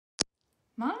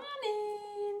Morning.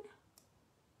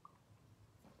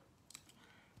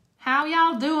 How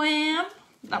y'all doing?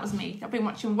 That was me. I've been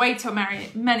watching way too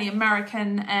many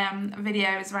American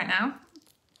videos right now.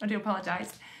 I do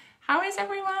apologise. How is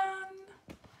everyone?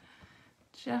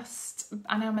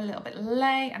 I know I'm a little bit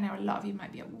late. I know a lot of you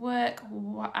might be at work or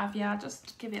what have you.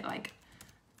 Just give it like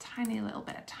a tiny little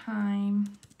bit of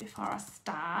time before I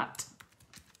start.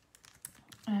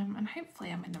 And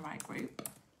hopefully I'm in the right group.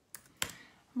 I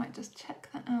might just check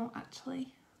that out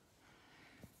actually.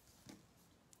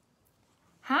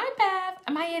 Hi Bev,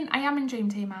 am I in? I am in Dream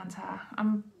Team, aren't I?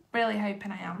 I'm really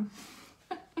hoping I am.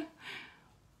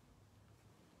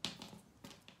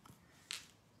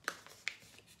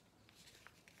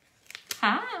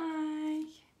 Hi.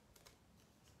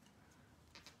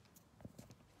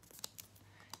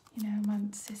 You know, my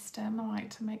system, I like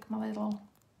to make my little...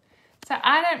 So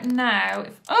I don't know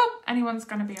if, anyone's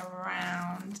going to be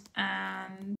around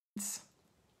and...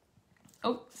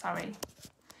 Oh, sorry.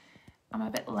 I'm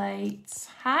a bit late.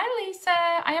 Hi, Lisa.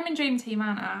 I am in Dream Team,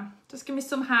 aren't I? Just give me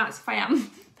some hearts if I am.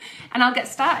 And I'll get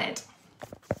started.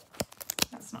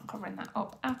 That's not covering that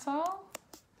up at all.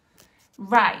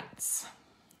 Right.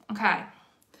 Okay.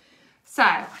 So,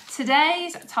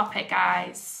 today's topic,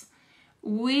 guys.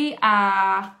 We're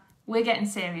getting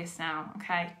serious now,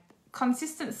 okay?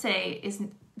 Consistency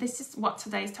this is what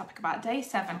today's topic about. Day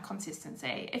 7,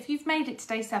 consistency. If you've made it to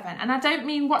day 7, and I don't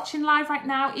mean watching live right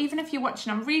now, even if you're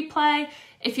watching on replay,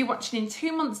 if you're watching in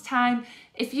 2 months' time,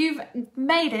 if you've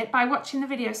made it by watching the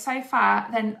video so far,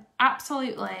 then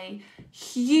absolutely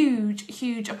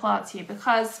huge applaud to you,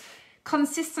 because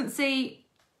consistency,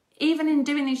 even in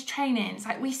doing these trainings,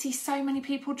 like we see so many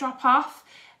people drop off.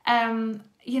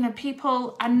 You know,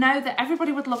 people, I know that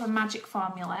everybody would love a magic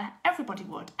formula. Everybody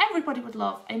would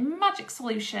love a magic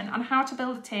solution on how to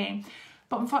build a team.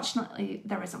 But unfortunately,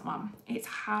 there isn't one. It's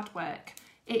hard work.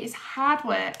 It is hard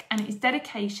work, and it is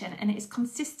dedication, and it is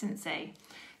consistency.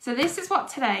 So this is what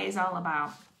today is all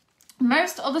about.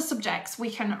 Most other subjects we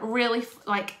can really,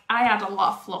 like, I add a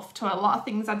lot of fluff to a lot of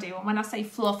things I do. And when I say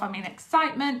fluff, I mean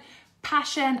excitement,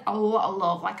 passion, a lot of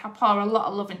love. Like, I pour a lot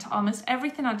of love into almost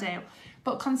everything I do.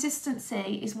 But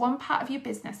consistency is one part of your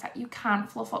business that you can't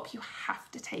fluff up. You have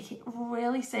to take it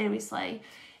really seriously.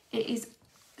 It is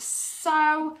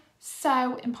so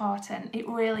important. It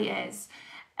really is.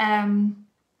 I'm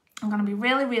going to be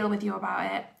really real with you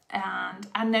about it. And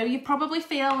I know you probably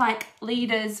feel like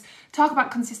leaders talk about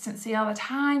consistency all the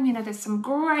time. You know, there's some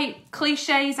great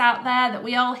cliches out there that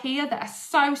we all hear that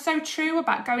are so true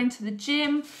about going to the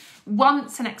gym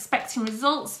once and expecting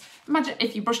results. Imagine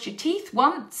if you brushed your teeth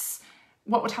once.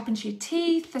 What would happen to your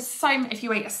teeth? There's if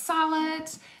you ate a salad,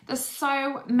 there's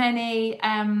so many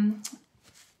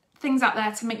things out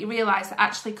there to make you realise that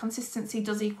actually consistency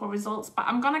does equal results. But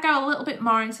I'm going to go a little bit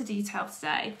more into detail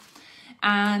today.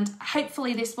 And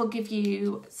hopefully this will give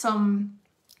you an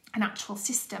actual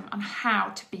system on how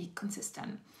to be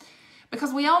consistent.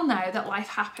 Because we all know that life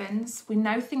happens. We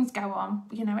know things go on.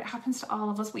 You know, it happens to all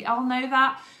of us. We all know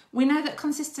that. We know that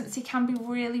consistency can be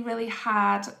really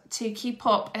hard to keep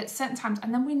up at certain times.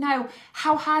 And then we know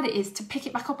how hard it is to pick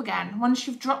it back up again. Once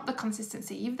you've dropped the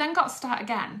consistency, you've then got to start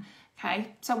again.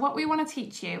 Okay, so what we want to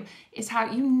teach you is how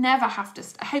you never have to,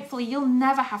 hopefully you'll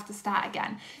never have to start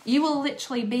again. You will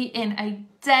literally be in a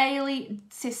daily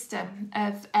system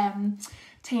of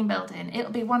team building.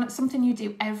 It'll be something you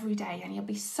do every day, and you'll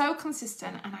be so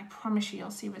consistent, and I promise you'll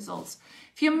see results.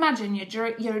 If you imagine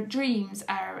your dreams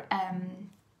are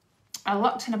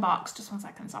locked in a box. Just 1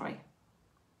 second, sorry.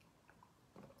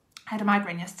 I had a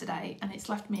migraine yesterday and it's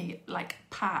left me like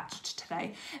parched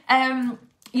today.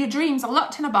 Your dreams are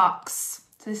locked in a box.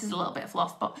 So this is a little bit of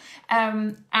fluff, but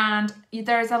and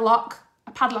there is a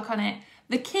padlock on it.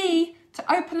 The key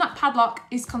to open that padlock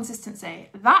is consistency.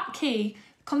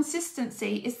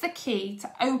 Consistency is the key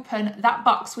to open that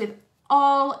box with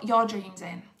all your dreams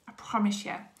in. I promise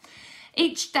you.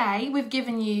 Each day we've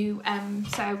given you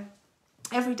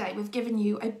every day we've given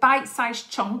you a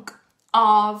bite-sized chunk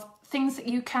of things that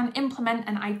you can implement,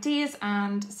 and ideas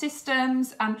and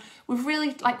systems, and we've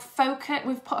really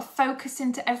we've put a focus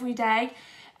into every day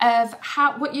of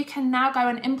what you can now go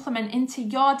and implement into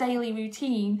your daily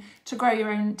routine to grow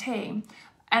your own team.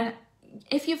 And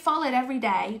if you followed every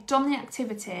day, done the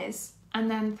activities, and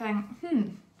then think,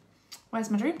 where's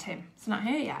my dream team? It's not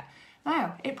here yet.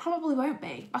 No, it probably won't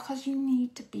be, because you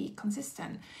need to be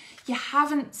consistent. You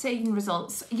haven't seen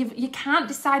results. You can't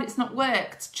decide it's not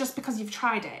worked just because you've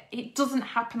tried it. It doesn't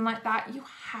happen like that. You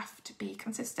have to be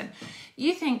consistent.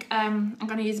 You think, I'm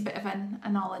going to use a bit of an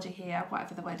analogy here,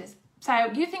 whatever the word is.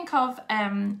 So you think of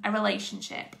a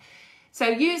relationship. So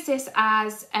use this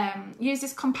as, use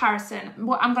this comparison,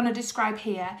 what I'm going to describe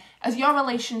here, as your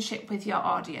relationship with your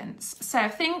audience. So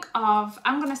think of,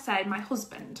 I'm going to say my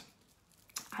husband.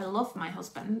 I love my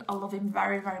husband. I love him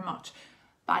very, very much.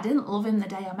 But I didn't love him the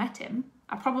day I met him.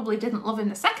 I probably didn't love him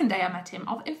the second day I met him.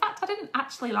 In fact, I didn't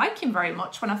actually like him very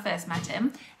much when I first met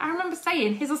him. I remember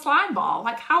saying, he's a slime ball.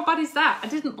 Like, how bad is that? I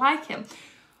didn't like him.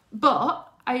 But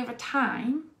over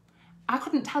time, I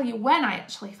couldn't tell you when I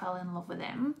actually fell in love with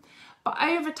him. But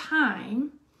over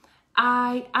time,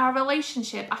 our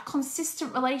relationship, our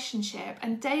consistent relationship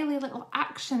and daily little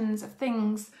actions of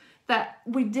things that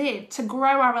we did to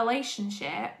grow our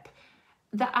relationship,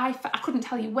 that I couldn't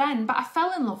tell you when, but I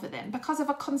fell in love with him because of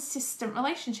a consistent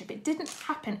relationship. It didn't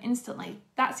happen instantly.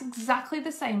 That's exactly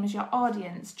the same as your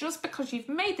audience. Just because you've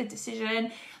made the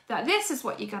decision that this is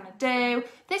what you're going to do,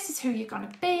 this is who you're going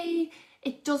to be,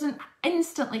 it doesn't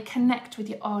instantly connect with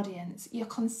your audience. Your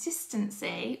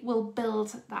consistency will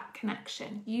build that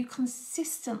connection. You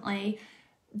consistently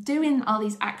doing all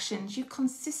these actions, you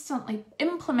consistently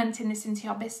implementing this into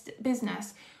your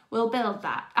business will build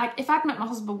that. If I'd met my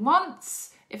husband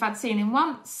once, if I'd seen him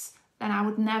once, then I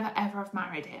would never ever have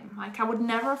married him. Like, I would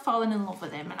never have fallen in love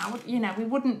with him, and I would, you know, we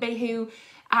wouldn't be who,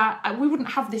 we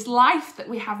wouldn't have this life that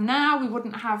we have now. We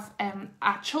wouldn't have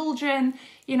our children.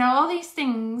 You know, all these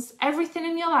things. Everything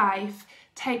in your life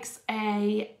takes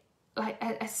a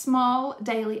small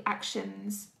daily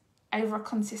actions over a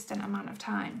consistent amount of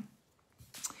time.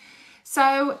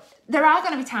 So there are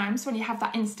going to be times when you have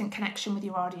that instant connection with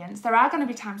your audience. There are going to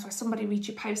be times where somebody reads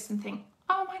your post and think,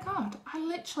 oh my God, I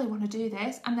literally want to do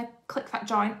this. And they click that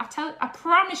join. I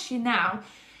promise you now,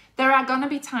 there are going to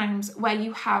be times where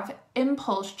you have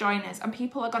impulse joiners and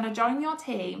people are going to join your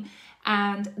team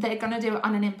and they're going to do it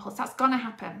on an impulse. That's going to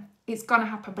happen. It's going to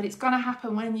happen, but it's going to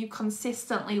happen when you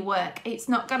consistently work. It's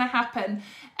not going to happen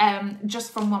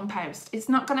just from one post. It's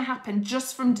not going to happen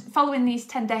just from following these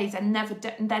 10 days and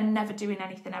then never doing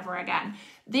anything ever again.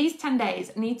 These 10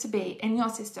 days need to be in your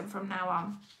system from now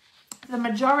on. The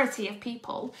majority of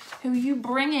people who you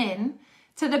bring in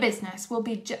to the business will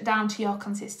be down to your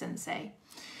consistency.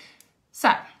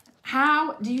 So,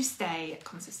 how do you stay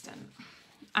consistent?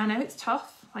 I know it's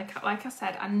tough. Like I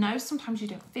said, I know sometimes you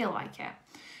don't feel like it.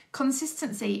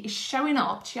 Consistency is showing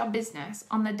up to your business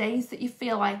on the days that you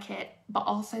feel like it, but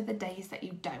also the days that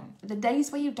you don't. The days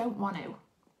where you don't want to.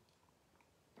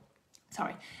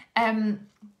 Sorry.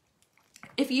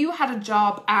 If you had a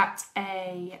job at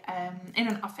in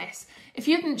an office, if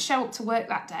you didn't show up to work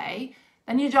that day,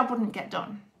 then your job wouldn't get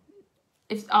done.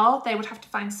 Or they would have to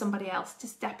find somebody else to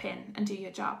step in and do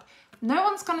your job. No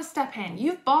one's going to step in.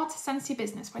 You've bought a Scentsy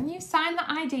business. When you sign that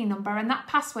ID number and that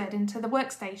password into the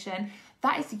workstation,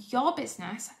 that is your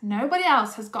business. Nobody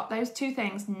else has got those two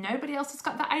things. Nobody else has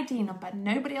got the ID number.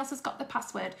 Nobody else has got the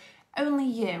password. Only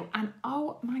you. And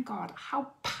oh my God,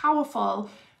 how powerful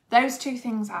those two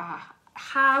things are.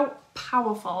 How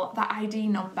powerful that ID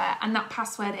number and that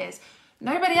password is.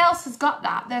 Nobody else has got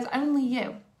that. There's only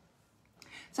you.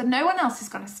 So no one else is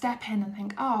going to step in and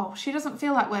think, oh, she doesn't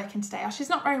feel like working today, or she's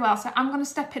not very well, so I'm going to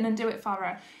step in and do it for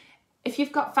her. If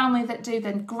you've got family that do,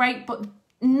 then great, but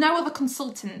no other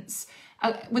consultants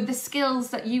with the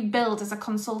skills that you build as a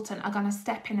consultant are going to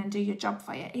step in and do your job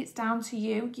for you. It's down to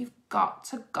you. You've got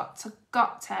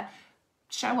to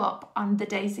show up on the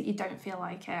days that you don't feel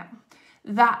like it.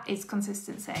 That is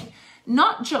consistency.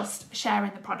 Not just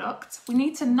sharing the product. We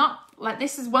need to not, like,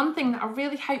 this is one thing that I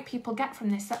really hope people get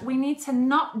from this, that we need to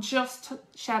not just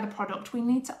share the product. We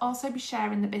need to also be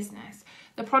sharing the business.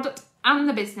 The product and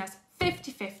the business,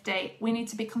 50-50. We need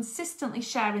to be consistently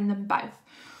sharing them both.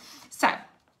 So,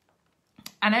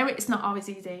 I know it's not always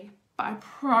easy, but I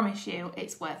promise you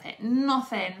it's worth it.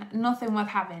 Nothing worth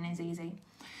having is easy.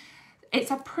 It's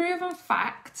a proven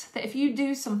fact that if you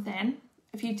do something,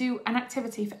 if you do an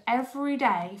activity for every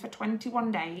day for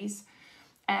 21 days,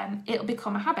 it'll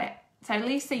become a habit. So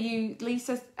me and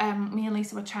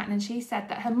Lisa were chatting and she said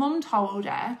that her mum told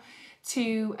her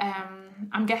to,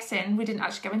 I'm guessing, we didn't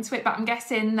actually go into it, but I'm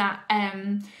guessing that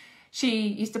she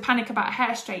used to panic about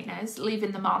hair straighteners,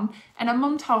 leaving them on. And her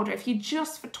mum told her, if you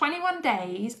just for 21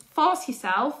 days force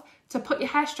yourself to put your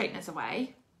hair straighteners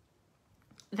away,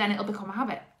 then it'll become a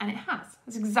habit. And it has.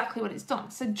 That's exactly what it's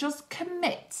done. So just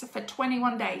commit for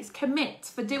 21 days. Commit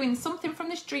for doing something from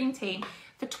this dream team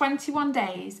for 21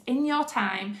 days in your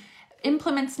time,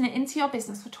 implementing it into your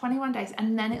business for 21 days,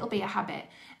 and then it'll be a habit.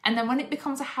 And then when it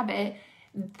becomes a habit,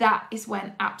 that is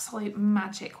when absolute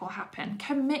magic will happen.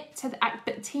 Commit to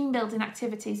the team building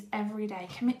activities every day.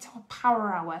 Commit to a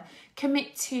power hour.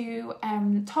 Commit to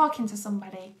talking to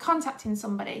somebody, contacting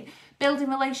somebody, building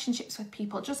relationships with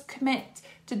people. Just commit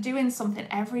to doing something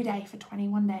every day for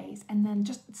 21 days, and then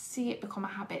just see it become a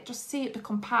habit. Just see it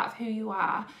become part of who you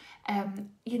are.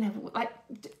 You know, like,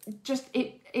 just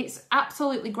it's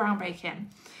absolutely groundbreaking.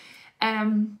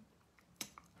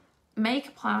 Make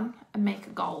a plan and make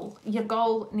a goal. Your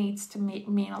goal needs to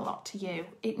mean a lot to you.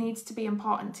 It needs to be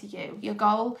important to you. Your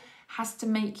goal has to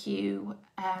make you,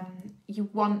 you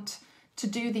want to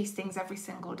do these things every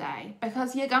single day,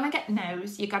 because you're going to get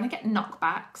no's, you're going to get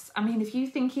knockbacks. I mean, if you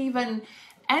think even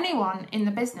anyone in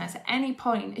the business at any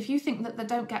point, if you think that they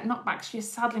don't get knockbacks, you're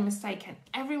sadly mistaken.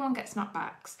 Everyone gets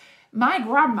knockbacks. My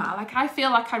grandma, like, I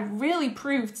feel like I really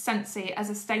proved Scentsy as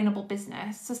a sustainable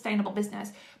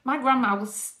business. My grandma will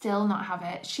still not have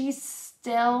it. She's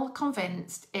still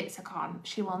convinced it's a con.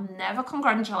 She will never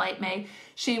congratulate me.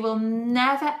 She will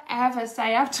never ever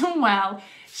say I've done well.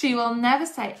 She will never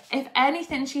say, if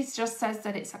anything, she just says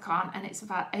that it's a con and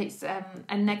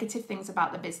and negative things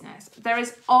about the business. There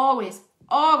is always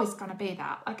going to be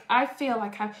that. Like, I feel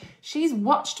like she's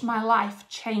watched my life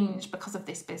change because of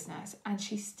this business, and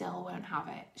she still won't have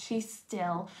it. She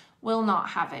still will not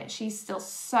have it. She's still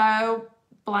so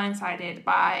blindsided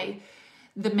by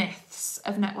the myths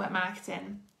of network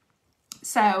marketing.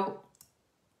 So,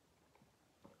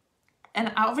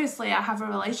 and obviously I have a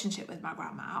relationship with my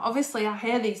grandma. Obviously I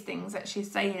hear these things that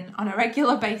she's saying on a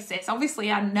regular basis.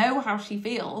 Obviously I know how she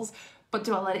feels, but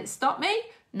do I let it stop me?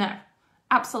 No.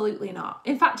 Absolutely not.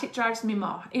 In fact, it drives me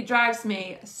more. It drives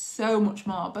me so much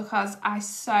more, because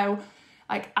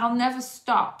I'll never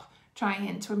stop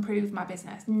trying to improve my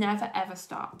business. Never, ever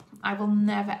stop. I will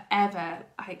never, ever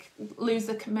lose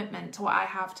the commitment to what I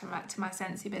have to my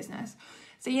Scentsy business.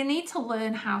 So you need to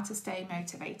learn how to stay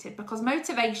motivated, because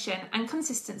motivation and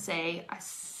consistency are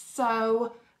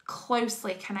so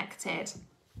closely connected.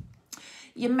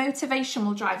 Your motivation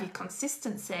will drive your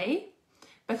consistency,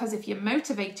 because if you're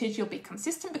motivated, you'll be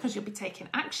consistent because you'll be taking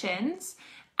actions.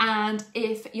 And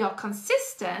if you're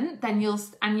consistent, then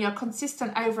you're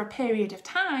consistent over a period of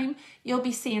time, you'll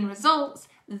be seeing results.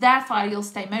 Therefore, you'll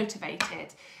stay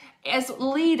motivated. As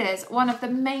leaders, one of the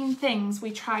main things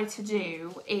we try to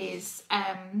do is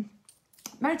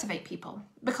motivate people,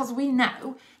 because we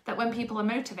know that when people are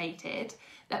motivated,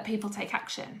 that people take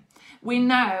action. We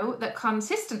know that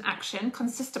consistent action,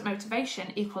 consistent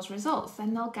motivation equals results.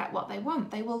 Then they'll get what they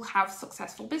want. They will have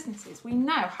successful businesses. We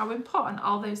know how important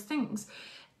all those things.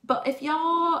 But if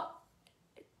you're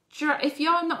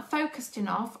not focused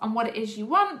enough on what it is you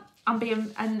want and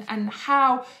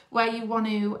where you want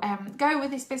to go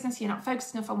with this business, you're not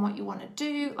focused enough on what you want to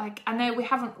do. Like, I know we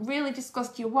haven't really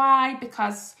discussed your why,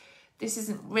 because this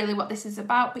isn't really what this is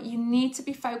about, but you need to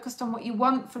be focused on what you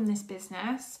want from this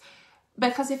business.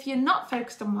 Because if you're not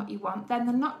focused on what you want, then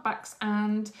the knockbacks,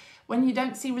 and when you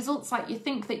don't see results like you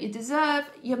think that you deserve,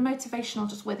 your motivation will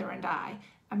just wither and die.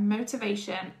 And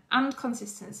motivation and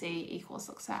consistency equals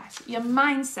success. Your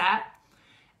mindset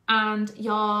and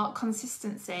your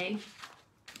consistency,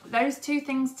 those two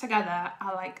things together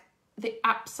are like the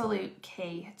absolute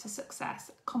key to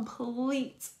success.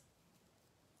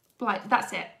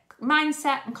 That's it.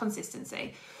 Mindset and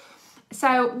consistency.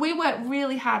 So we work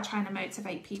really hard trying to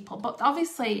motivate people, but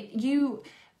obviously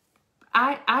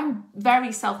I'm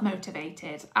very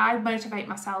self-motivated. I motivate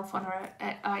myself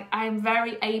I'm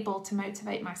very able to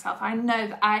motivate myself. I know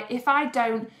that if I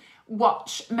don't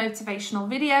watch motivational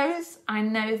videos, I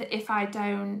know that if I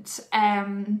don't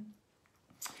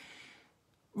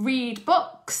read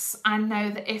books, I know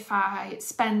that if I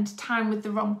spend time with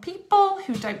the wrong people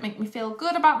who don't make me feel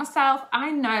good about myself,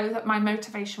 I know that my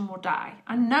motivation will die.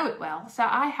 I know it will. So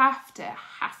I have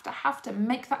to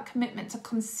make that commitment to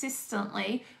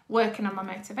consistently working on my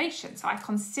motivation. So I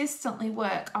consistently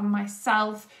work on my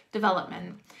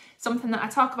self-development. Something that I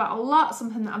talk about a lot,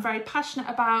 something that I'm very passionate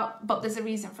about, but there's a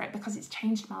reason for it, because it's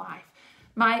changed my life.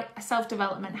 My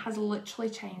self-development has literally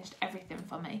changed everything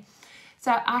for me.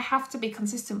 So I have to be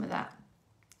consistent with that.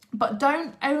 But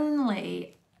don't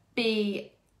only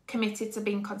be committed to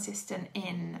being consistent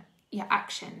in your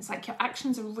actions. Like, your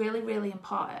actions are really, really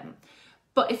important.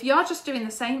 But if you're just doing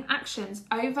the same actions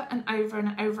over and over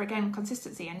and over again,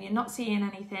 consistency, and you're not seeing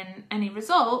any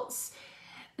results,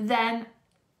 then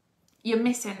you're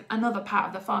missing another part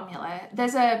of the formula.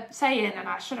 There's a saying, and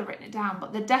I should have written it down,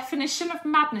 but the definition of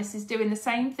madness is doing the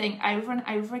same thing over and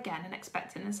over again and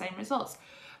expecting the same results.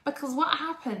 Because what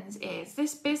happens is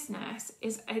this business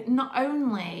is not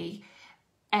only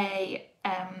a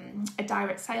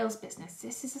direct sales business.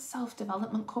 This is a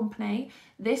self-development company.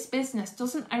 This business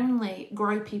doesn't only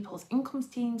grow people's income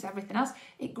streams, everything else,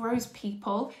 it grows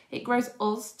people. It grows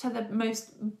us to the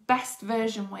most best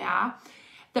version we are,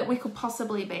 that we could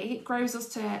possibly be. It grows us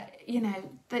to, you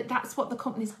know, that's what the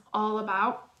company's all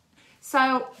about.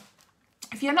 So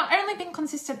if you're not only being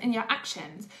consistent in your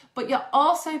actions, but you're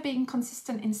also being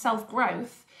consistent in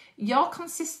self-growth, your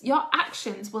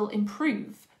actions will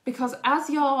improve, because as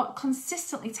you're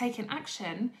consistently taking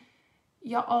action,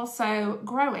 you're also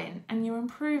growing and you're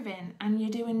improving and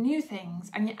you're doing new things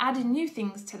and you're adding new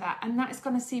things to that, and that is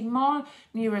going to see more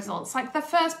new results. Like the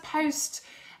first post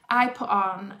I put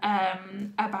on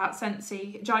about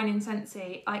Scentsy, joining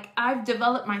Scentsy, like I've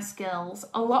developed my skills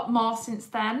a lot more since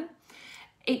then.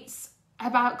 It's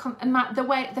about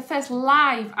the first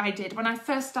live I did, when I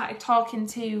first started talking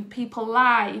to people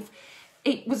live,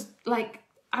 it was like,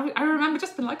 I remember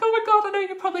just being like, oh my God, I know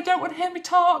you probably don't want to hear me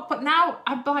talk, but now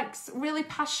I'm like really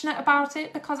passionate about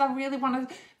it because I really want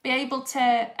to be able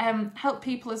to help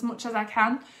people as much as I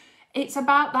can. It's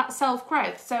about that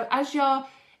self-growth. So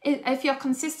if you're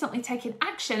consistently taking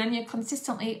action and you're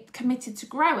consistently committed to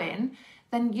growing,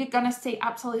 then you're going to see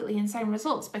absolutely insane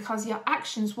results, because your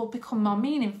actions will become more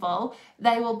meaningful.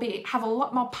 They will have a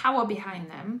lot more power behind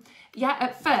them. Yeah,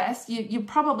 at first, you're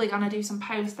probably going to do some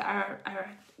posts that are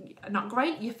not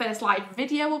great. Your first live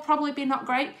video will probably be not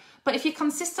great. But if you're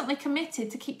consistently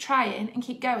committed to keep trying and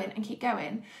keep going and keep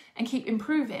going and keep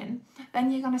improving,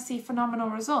 then you're going to see phenomenal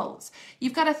results.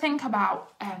 You've got to think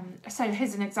about, so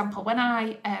here's an example. When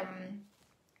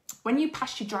you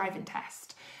pass your driving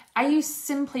test, are you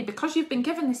simply, because you've been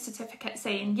given this certificate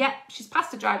saying, yeah, she's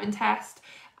passed the driving test,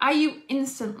 are you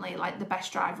instantly like the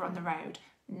best driver on the road?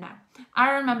 No.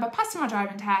 I remember passing my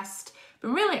driving test,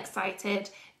 been really excited,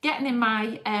 getting in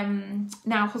my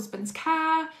now husband's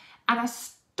car, and I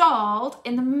stalled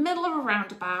in the middle of a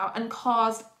roundabout and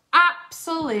caused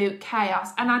absolute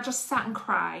chaos. And I just sat and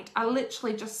cried. I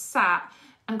literally just sat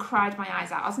and cried my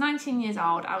eyes out. I was 19 years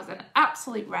old. I was an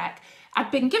absolute wreck. I'd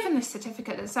been given this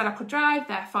certificate that said I could drive,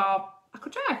 therefore I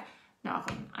could drive. No, I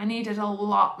couldn't. I needed a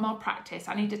lot more practice.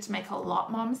 I needed to make a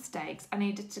lot more mistakes. I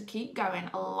needed to keep going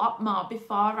a lot more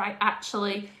before I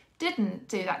actually didn't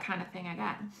do that kind of thing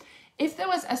again. If there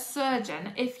was a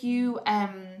surgeon, if you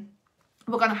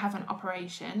were going to have an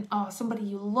operation, or somebody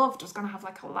you loved was going to have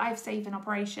like a life-saving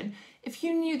operation, if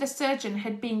you knew the surgeon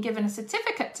had been given a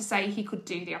certificate to say he could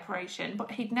do the operation,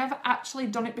 but he'd never actually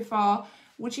done it before,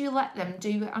 would you let them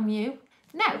do it on you?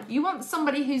 No, you want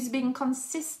somebody who's been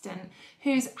consistent,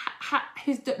 who's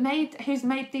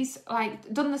made these,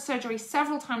 like, done the surgery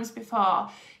several times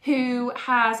before, who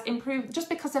has improved. Just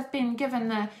because they've been given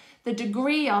the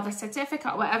degree or the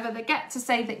certificate or whatever they get to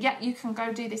say that, yeah, you can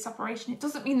go do this operation, it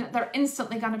doesn't mean that they're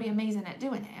instantly going to be amazing at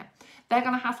doing it. They're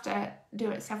going to have to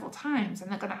do it several times, and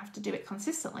they're going to have to do it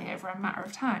consistently over a matter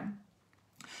of time.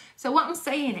 So what I'm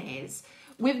saying is,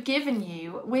 we've given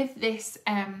you, with this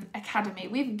academy,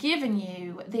 we've given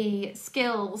you the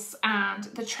skills and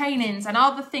the trainings and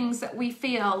all the things that we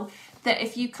feel that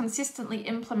if you consistently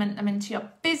implement them into your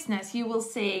business, you will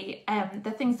see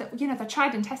the things that, you know, they're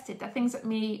tried and tested, the things that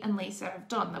me and Lisa have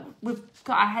done, that we've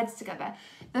got our heads together,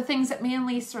 the things that me and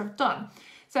Lisa have done.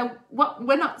 So what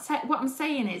I'm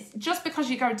saying is, just because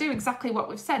you go do exactly what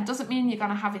we've said doesn't mean you're going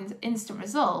to have instant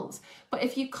results. But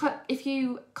if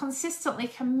you consistently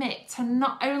commit to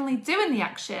not only doing the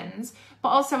actions, but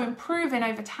also improving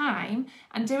over time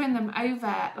and doing them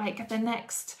over like the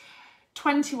next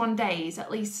 21 days, at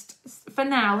least for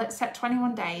now, let's set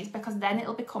 21 days, because then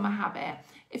it'll become a habit.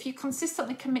 If you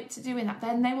consistently commit to doing that,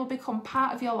 then they will become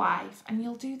part of your life, and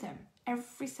you'll do them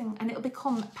and it'll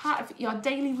become part of your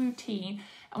daily routine.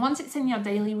 And once it's in your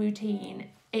daily routine,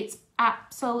 it's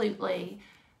absolutely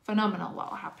phenomenal what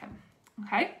will happen.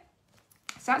 Okay,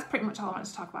 so that's pretty much all I wanted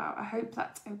to talk about. I hope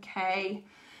that's okay.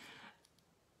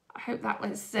 I hope that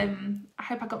was I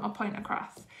hope I got my point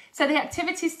across. So the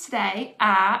activities today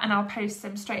are, and I'll post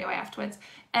them straight away afterwards,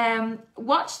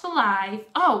 watch the live.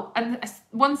 Oh, and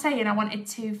one saying I wanted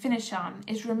to finish on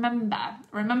is remember.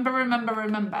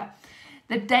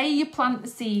 The day you plant the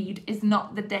seed is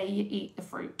not the day you eat the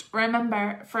fruit.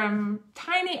 Remember, from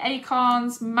tiny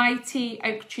acorns, mighty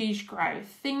oak trees grow.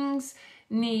 Things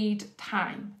need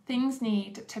time. Things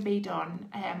need to be done.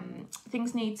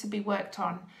 Things need to be worked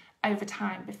on over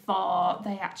time before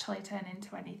they actually turn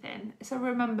into anything. So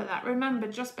remember that. Remember,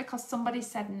 just because somebody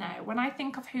said no. When I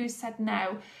think of who said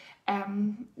no,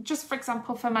 just for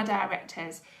example, for my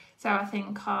directors. So I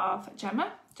think of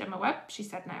Gemma Webb, she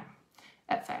said no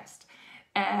at first.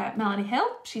 Melanie Hill,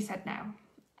 she said no.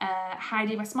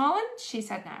 Heidi Westmoreland, she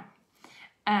said no.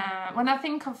 When I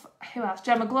think of who else,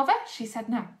 Gemma Glover, she said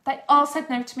no. They all said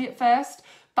no to me at first,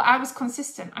 but I was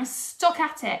consistent. I stuck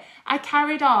at it. I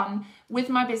carried on with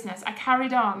my business. I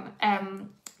carried on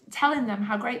telling them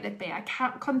how great they'd be. I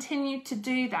continued to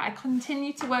do that. I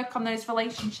continued to work on those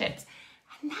relationships.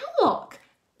 And now look,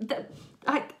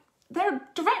 they're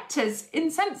directors in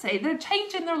Scentsy. They're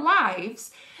changing their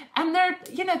lives, and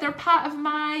they're part of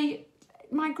my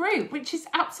group, which is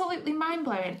absolutely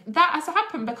mind-blowing. That has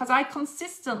happened because I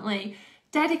consistently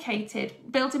dedicated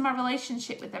building my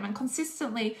relationship with them and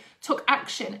consistently took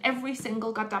action every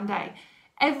single goddamn day.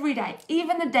 Every day,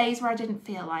 even the days where I didn't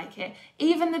feel like it,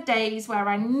 even the days where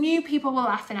I knew people were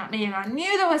laughing at me and I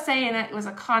knew they were saying it was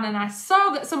a con and I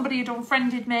saw that somebody had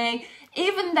unfriended me,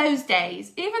 even those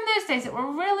days that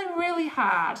were really, really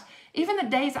hard, even the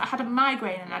days that I had a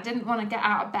migraine and I didn't want to get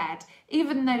out of bed,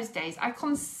 even those days, I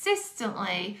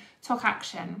consistently took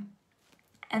action.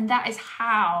 And that is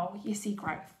how you see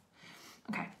growth.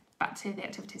 Okay, back to the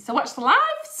activities. So watch the live,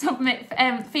 submit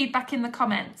feedback in the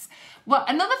comments. Well,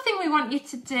 another thing we want you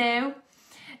to do,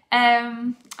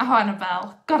 oh,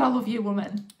 Annabelle, God, I love you,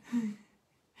 woman.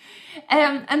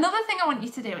 Another thing I want you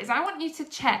to do is I want you to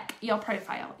check your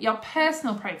profile, your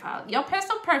personal profile. Your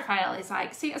personal profile is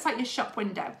like, see, it's like your shop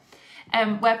window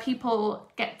where people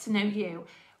get to know you.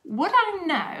 Would I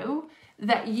know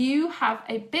that you have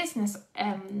a business,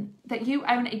 that you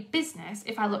own a business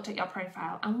if I looked at your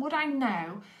profile? And would I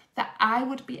know that I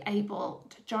would be able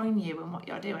to join you in what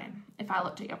you're doing if I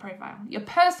looked at your profile? Your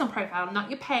personal profile, not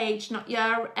your page, not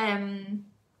your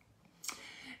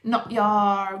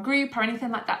group or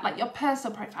anything like that, like your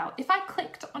personal profile. If I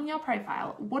clicked on your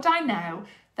profile, would I know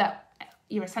that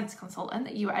you're a Scentsy consultant,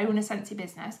 that you own a Scentsy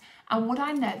business, and would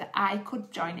I know that I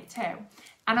could join it too?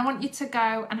 And I want you to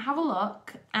go and have a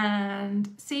look and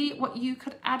see what you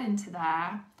could add into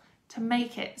there to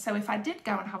make it so if I did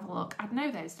go and have a look, I'd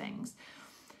know those things.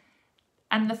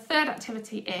 And the third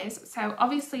activity is, so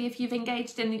obviously if you've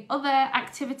engaged in the other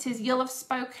activities, you'll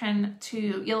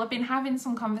have been having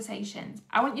some conversations.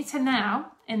 I want you to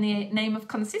now, in the name of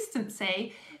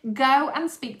consistency, go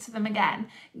and speak to them again.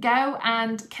 Go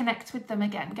and connect with them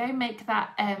again. Go make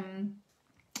that,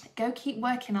 go keep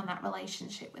working on that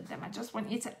relationship with them. I just want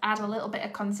you to add a little bit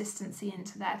of consistency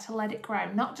into there to let it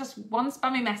grow. Not just one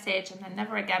spammy message and then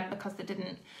never again because they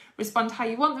didn't respond how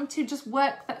you want them to. Just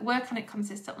work on it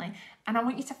consistently. And I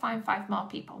want you to find 5 more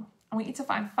people. I want you to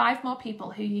find 5 more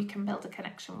people who you can build a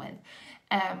connection with.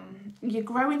 You're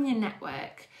growing your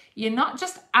network. You're not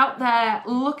just out there,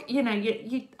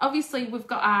 you obviously we've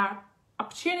got our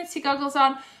opportunity goggles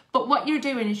on, but what you're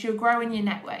doing is you're growing your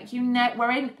network.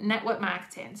 We're in network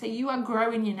marketing, so you are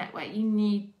growing your network. You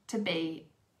need to be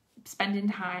spending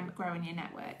time growing your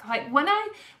network. Like when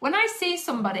I see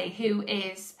somebody who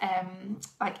is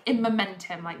like in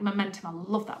momentum, I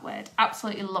love that word,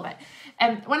 absolutely love it.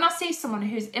 When I see someone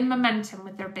who's in momentum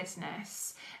with their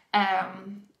business,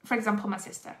 for example, my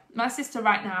sister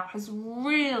right now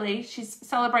she's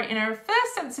celebrating her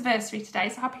first Scentsiversary today,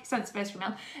 so happy Scentsiversary,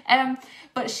 Mel.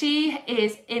 But she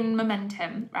is in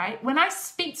momentum, right? When I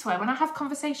speak to her, when I have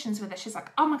conversations with her, she's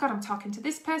like, oh my God, I'm talking to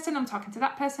this person, I'm talking to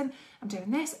that person, I'm doing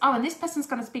this, oh, and this person's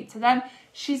going to speak to them.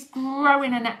 She's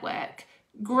growing a network.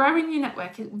 Growing your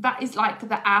network, that is like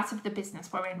the art of the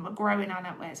business we're in. We're growing our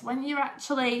networks.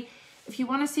 If you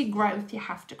want to see growth, you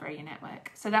have to grow your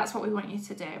network. So that's what we want you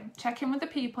to do. Check in with the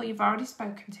people you've already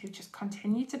spoken to. Just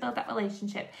continue to build that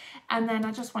relationship. And then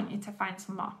I just want you to find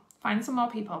some more. Find some more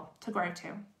people to grow to.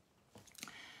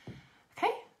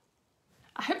 Okay?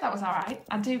 I hope that was all right.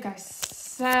 I do go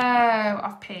so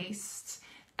off-piste.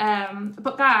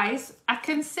 But guys, I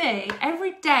can see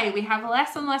every day we have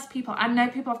less and less people. I know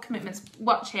people have commitments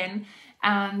watching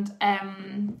and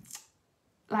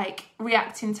like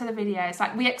reacting to the videos.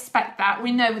 Like we expect that.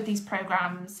 We know with these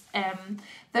programs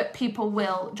that people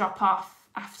will drop off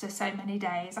after so many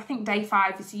days. I think day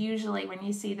 5 is usually when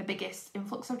you see the biggest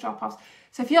influx of drop-offs.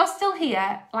 So if you're still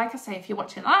here, like I say, if you're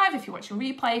watching live, if you're watching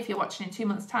replay, if you're watching in 2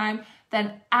 months' time,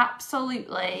 then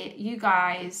absolutely you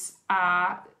guys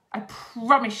are, I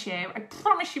promise you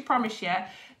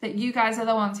that you guys are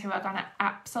the ones who are going to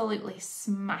absolutely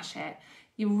smash it.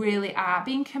 You really are.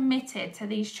 Being committed to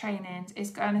these trainings is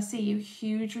going to see you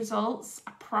huge results,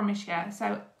 I promise you.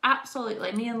 So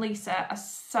absolutely, me and Lisa are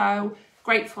so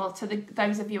grateful to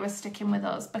those of you who are sticking with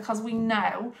us, because we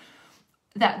know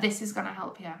that this is going to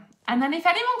help you. And then if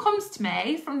anyone comes to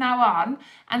me from now on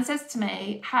and says to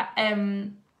me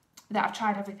that I've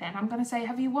tried everything, I'm going to say,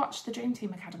 have you watched the Dream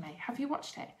Team Academy? Have you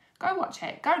watched it? Go watch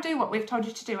it. Go do what we've told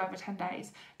you to do over 10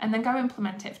 days and then go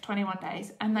implement it for 21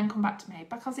 days and then come back to me,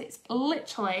 because it's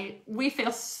literally, we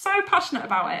feel so passionate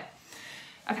about it.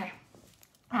 Okay,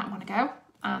 Right, I'm going to go.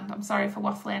 And I'm sorry for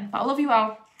waffling, but I love you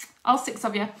all 6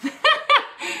 of you.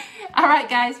 All right,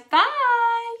 guys. Bye.